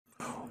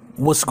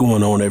What's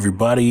going on,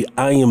 everybody?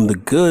 I am the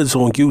Goods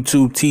on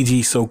YouTube,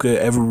 TGsoGood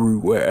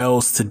everywhere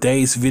else.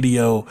 Today's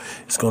video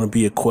is going to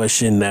be a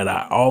question that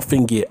I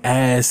often get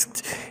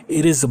asked.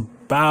 It is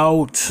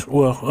about,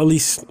 well, at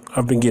least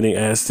I've been getting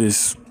asked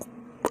this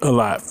a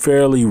lot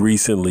fairly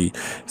recently.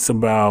 It's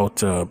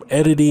about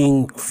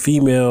editing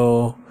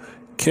female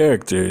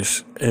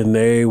characters, and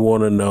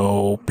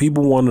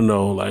people want to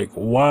know, like,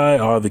 why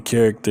are the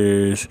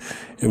characters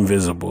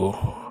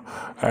invisible?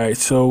 All right,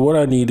 so what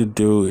I need to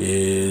do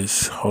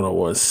is, hold on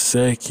one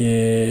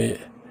second.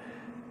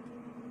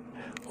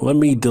 Let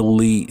me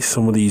delete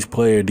some of these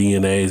player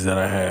DNAs that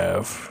I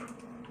have.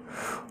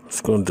 I'm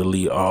just going to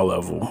delete all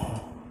of them,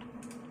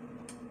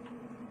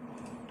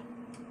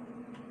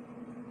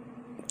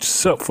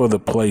 except for the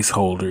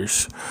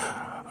placeholders.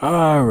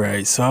 All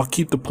right, so I'll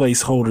keep the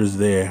placeholders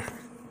there.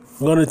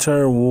 I'm going to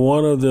turn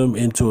one of them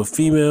into a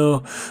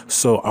female,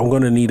 so I'm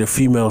going to need a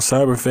female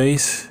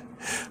cyberface,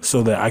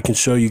 so that I can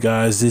show you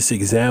guys this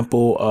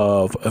example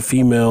of a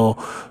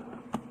female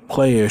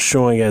player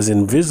showing as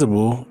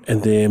invisible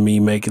and then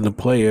me making the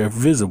player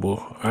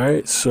visible. All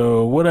right,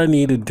 so what I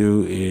need to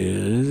do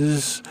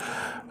is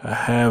I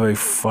have a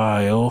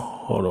file.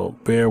 Hold on,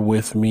 bear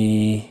with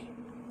me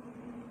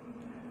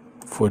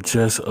for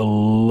just a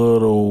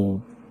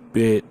little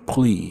bit,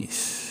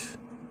 please.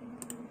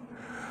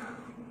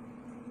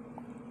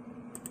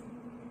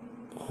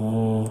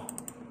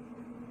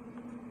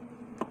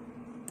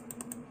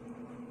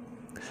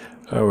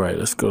 All right,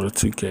 let's go to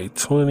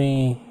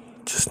 2K20.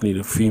 Just need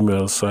a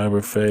female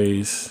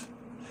cyberface.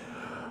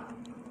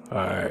 All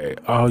right,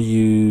 I'll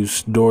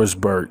use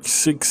JusBGood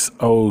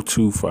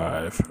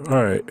 6025.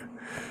 All right,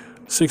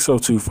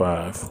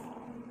 6025.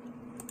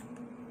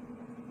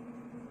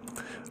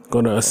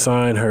 Gonna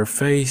assign her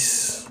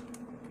face.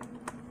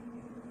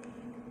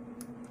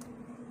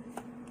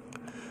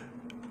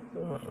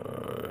 All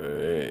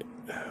right.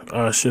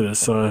 I should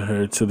assign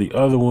her to the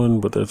other one,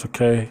 but that's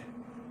okay.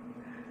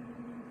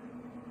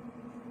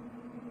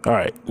 All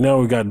right, now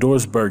we got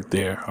JusBGood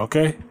there,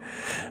 okay?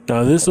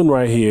 Now this one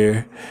right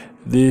here,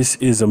 this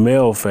is a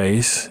male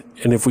face,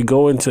 and if we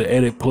go into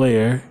edit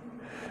player,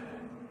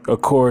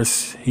 of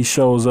course, he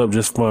shows up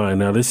just fine.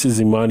 Now this is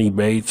Imani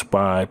Bates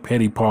by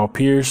Petty Paul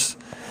Pierce,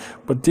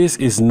 but this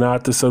is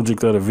not the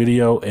subject of the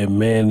video, and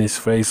man, this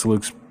face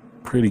looks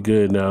pretty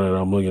good now that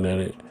I'm looking at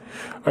it.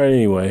 All right,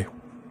 anyway,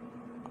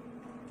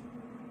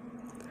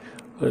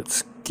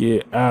 let's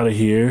get out of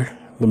here.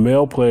 The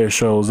male player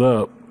shows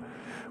up.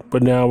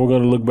 But now we're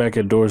going to look back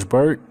at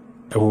JusBGood,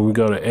 and when we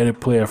go to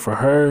edit player for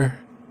her,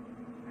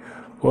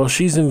 well,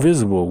 she's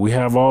invisible. We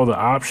have all the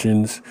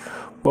options,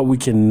 but we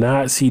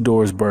cannot see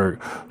JusBGood.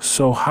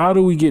 So how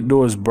do we get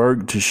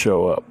JusBGood to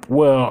show up?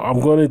 Well, I'm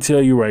going to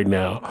tell you right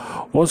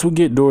now. Once we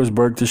get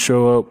JusBGood to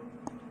show up,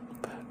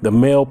 the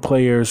male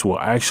players will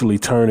actually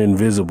turn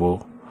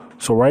invisible.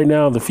 So right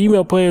now, the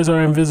female players are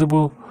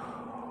invisible.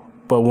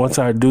 But once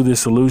I do this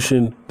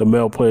solution, the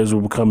male players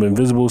will become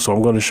invisible. So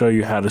I'm going to show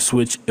you how to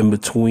switch in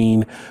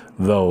between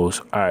those.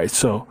 All right,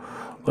 so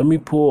let me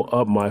pull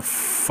up my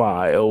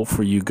file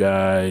for you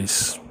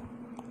guys.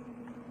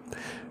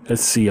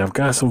 Let's see, I've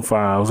got some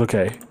files.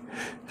 Okay,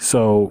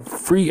 so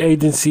free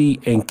agency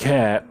and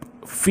cap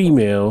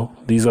female.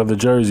 These are the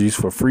jerseys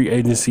for free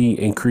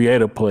agency and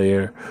creative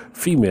player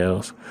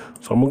females.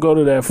 So I'm going to go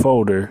to that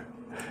folder.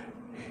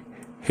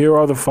 Here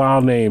are the file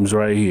names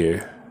right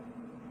here.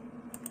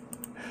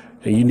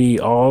 And you need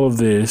all of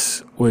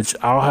this, which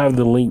I'll have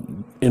the link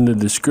in the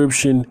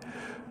description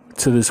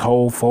to this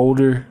whole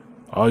folder.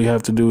 All you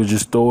have to do is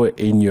just throw it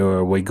in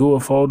your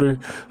JusBGood folder.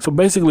 So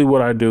basically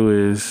what I do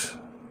is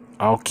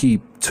I'll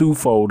keep two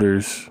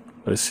folders.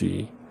 Let's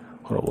see.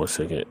 Hold on one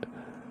second.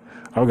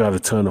 I've got a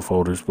ton of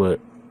folders, but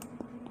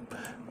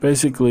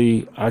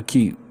basically I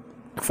keep,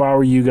 if I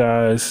were you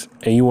guys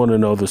and you want to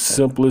know the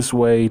simplest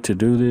way to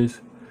do this,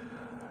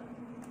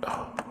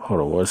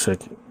 hold on one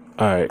second.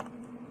 All right.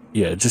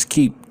 Yeah, just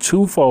keep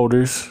two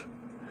folders,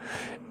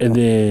 and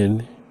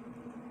then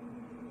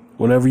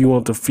whenever you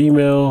want the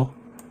female,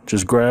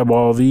 just grab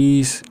all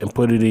these and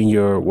put it in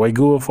your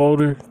JusBGood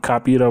folder,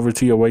 copy it over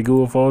to your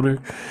JusBGood folder,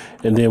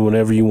 and then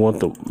whenever you want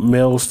the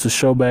males to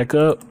show back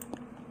up,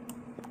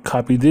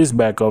 copy this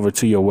back over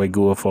to your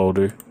JusBGood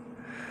folder.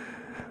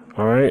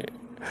 All right.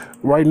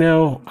 Right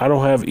now, I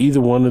don't have either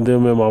one of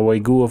them in my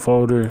JusBGood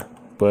folder,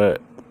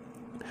 but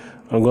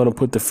I'm going to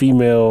put the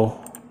female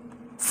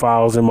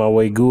files in my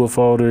JusBGood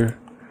folder.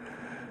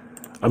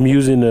 I'm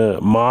using a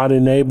mod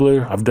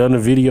enabler. I've done a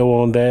video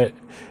on that.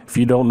 If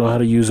you don't know how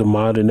to use a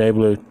mod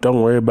enabler,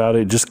 don't worry about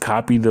it. Just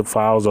copy the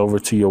files over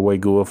to your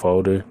JusBGood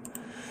folder.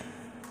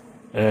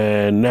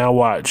 And now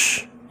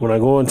watch. When I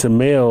go into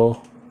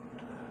male,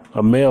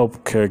 a male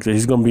character,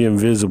 he's going to be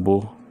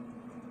invisible.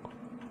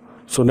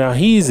 So now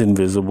he's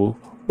invisible.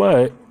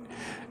 But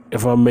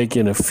if I'm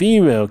making a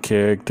female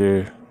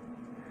character,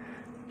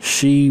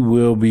 she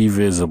will be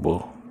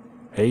visible.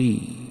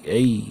 Hey.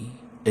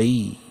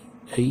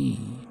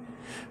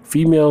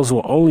 Females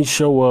will only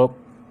show up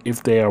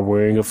if they are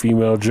wearing a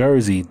female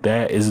jersey.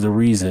 That is the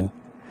reason.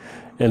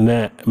 And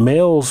that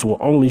males will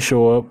only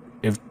show up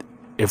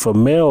if a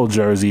male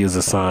jersey is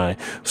assigned.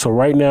 So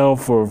right now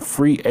for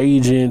free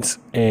agents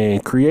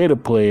and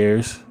creative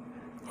players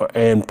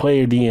and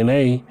player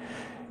DNA,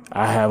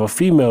 I have a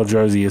female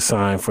jersey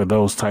assigned for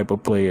those type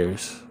of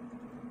players.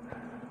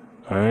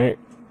 All right.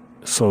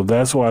 So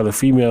that's why the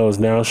female is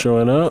now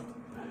showing up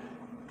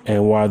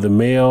and why the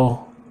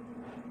male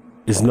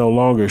is no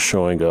longer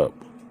showing up.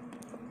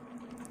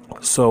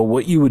 So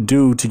what you would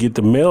do to get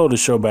the male to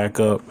show back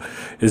up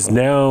is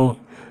now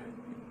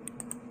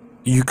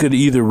you could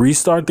either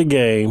restart the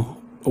game.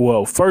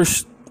 Well,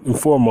 first and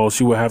foremost,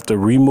 you would have to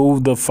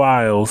remove the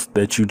files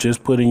that you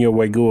just put in your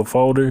JusBGood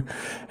folder.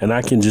 And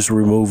I can just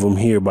remove them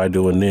here by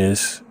doing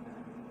this.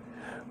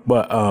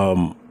 But,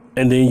 and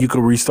then you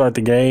could restart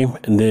the game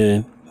and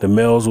then the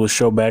males will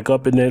show back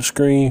up in that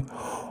screen.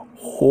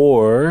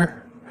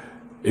 Or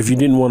if you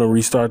didn't want to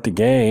restart the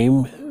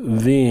game,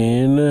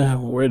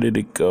 then where did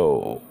it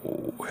go?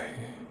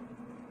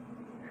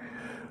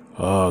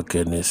 Oh,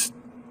 goodness.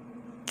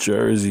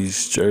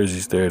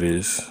 Jerseys, there it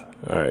is.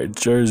 All right,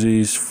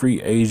 jerseys,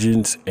 free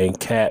agents, and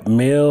cat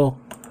mail.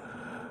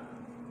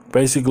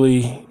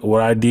 Basically,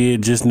 what I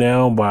did just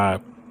now by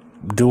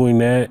doing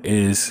that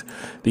is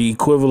the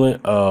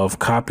equivalent of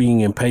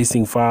copying and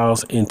pasting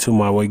files into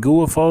my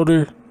JusBGood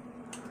folder.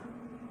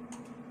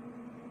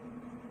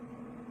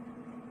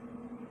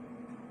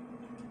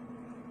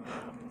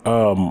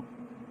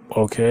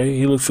 Okay,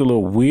 he looks a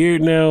little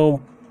weird now.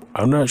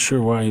 I'm not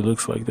sure why he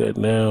looks like that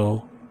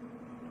now.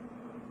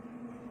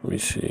 Let me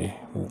see.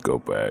 Go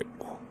back.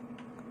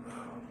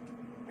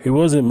 He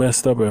wasn't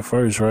messed up at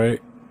first,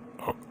 right?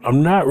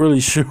 I'm not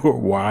really sure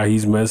why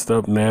he's messed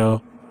up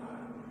now.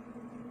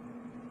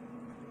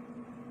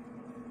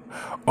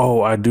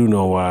 Oh, I do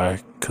know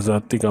why. Because I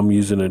think I'm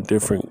using a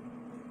different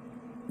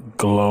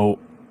glow.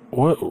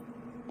 What?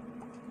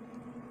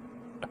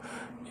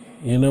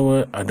 You know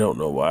what? I don't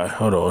know why.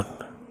 Hold on.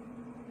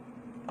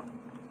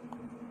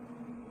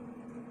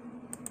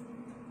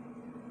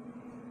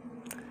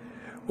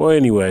 Well,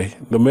 anyway,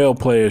 the male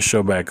players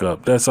show back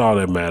up. That's all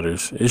that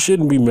matters. It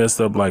shouldn't be messed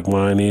up like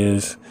mine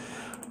is.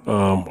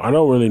 I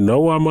don't really know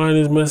why mine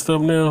is messed up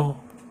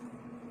now.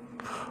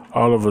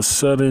 All of a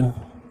sudden.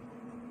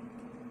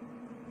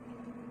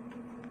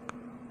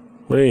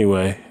 But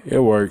anyway, it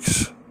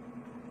works.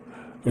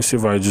 Let's see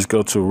if I just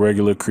go to a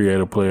regular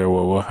creator player,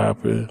 what will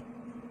happen.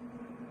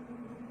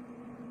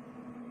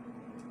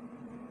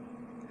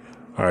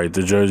 All right,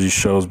 the jersey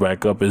shows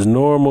back up as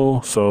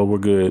normal, so we're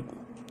good.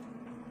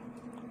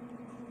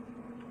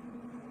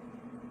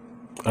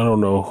 I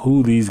don't know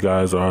who these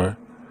guys are,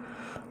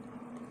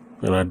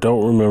 and I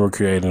don't remember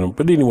creating them.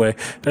 But anyway,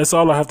 that's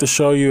all I have to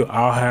show you.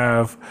 I'll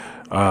have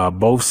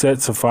both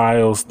sets of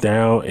files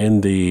down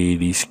in the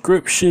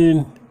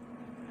description,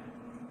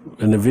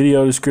 in the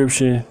video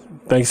description.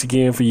 Thanks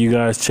again for you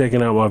guys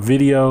checking out my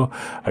video.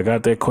 I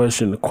got that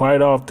question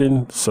quite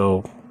often,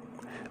 so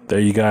there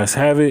you guys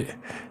have it.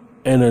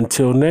 And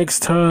until next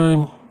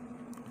time,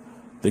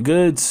 the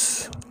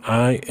goods,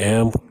 I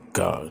am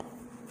gone.